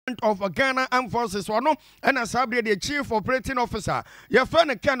of Ghana Armed Forces wano ena sabre the chief operating officer ye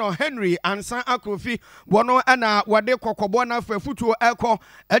friend Colonel Henry Ansan Akrofi wano ena wade kokobo na futuo eko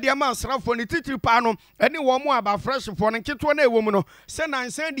ede ama asrafo ni titiri pa no ene wo mo aba fresh fo no nketo na ewo mu no se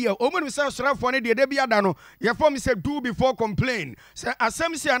nansan de o mu se asrafo ne de bia da no ye form say do before complain se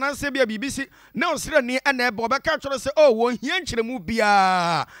asem si ananse bia bibisi na osre ni ena ebe obeka tworo se oh wo hia nkyeremu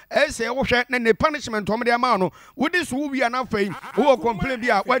bia se wo hwe na ne punishment o de ama no wodi so wi ana fai wo complain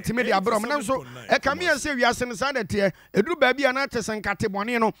bia watime de abrom na so e kamia se wi ase nsa de te eduru ba bia na tese nkate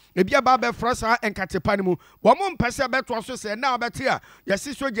bone no e bia ba be frasa enkate pani mu wo mo mpese beto so se na obete a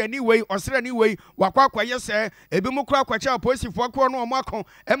yesi soja ni wei osre ni wei wakwa yese ebi mu kura kwacha aposifo akọ no omo akọ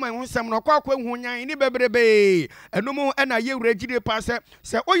e man hu sem no kwakwa hu nyan ni bebrebe enum e na ye wuragide pa se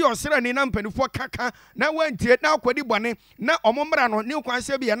oyo osre ni na mpanifo kaka na wantie na akwadi bone na omo mra no ni kwan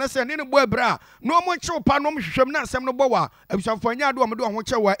se bia na se ni bo abra no omo kyew pa no omo hwehwem na asem no bo wa abusafo nya do omo do ho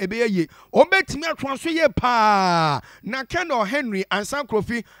kyewa ebe ye o betimi atwa so ye pa na Colonel Henry Ansan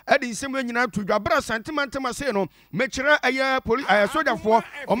Akrofi edi nsem nyina to dwabra santimantem se no mekira aya police soja fo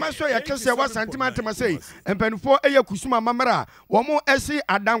o ma so ya kese wa santimantem se empanifo eye kusuma mamara wo mo esi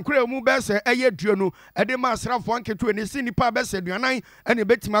adankura mu be se eye duo no edi ma asrafo anketo ne si nipa be se duanan ene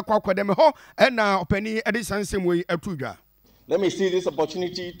betima akwakwade me ho ena opani edi sansem we atudwa. Let me seize this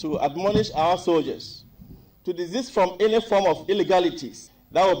opportunity to admonish our soldiers to desist from any form of illegalities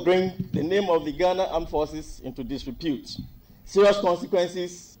that will bring the name of the Ghana Armed Forces into disrepute. Serious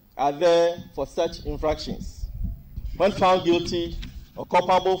consequences are there for such infractions. When found guilty or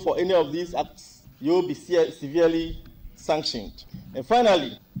culpable for any of these acts, you will be severely sanctioned. And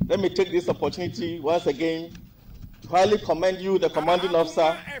finally, let me take this opportunity once again to highly commend you, the commanding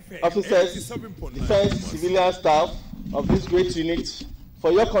officers, defense, civilian staff of this great unit,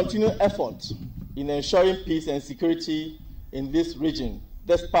 for your continued effort in ensuring peace and security in this region,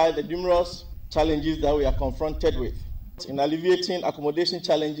 despite the numerous challenges that we are confronted with, in alleviating accommodation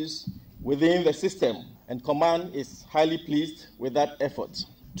challenges within the system, and Command is highly pleased with that effort.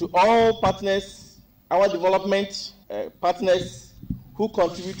 To all partners, our development partners who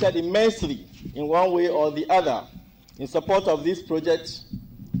contributed immensely in one way or the other in support of this project,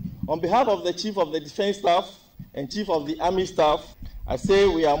 on behalf of the Chief of the Defense Staff and Chief of the Army Staff, I say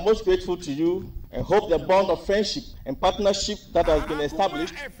we are most grateful to you and hope the bond of friendship and partnership that has been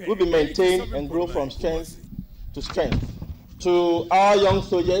established will be maintained and grow from strength to strength. To our young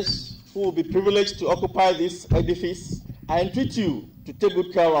soldiers who will be privileged to occupy this edifice, I entreat you to take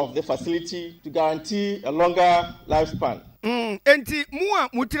good care of the facility to guarantee a longer lifespan. Enti mua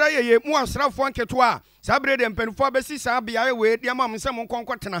mutira ye mua asrafo anketo sabre de mpanifo abesi sa bia we de ma msem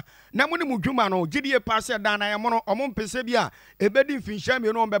nkonkotena na muni mudwuma no gidie passe dan na yemono omo mpese bia ebedi mfinhia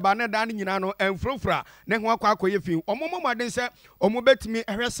me no beba ne dan nyina no enfrofra ne ho akwakoye fi omo momaden se omo betimi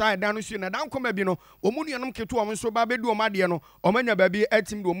ehwe sa dan no su na dan koma bi no omo nuanom keto omo so ba bedu omo ade no omanya ba bi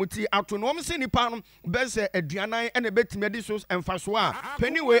atim de omo ti ato no omo se nipa no be se aduanan ene betimi edi so emfaso a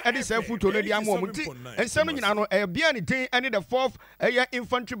paniwe edi se futo no di am omo ti ense no nyina no e bia ne den ene the 4th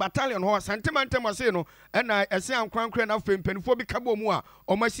infantry battalion ho santimantem ase no ena ese ankwankran na fempanifo bi kabo mu a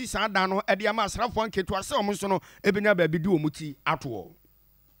omasi sa dan no e de ama asrafo anketo ase omo so no ebenya ba bi di omo ti ato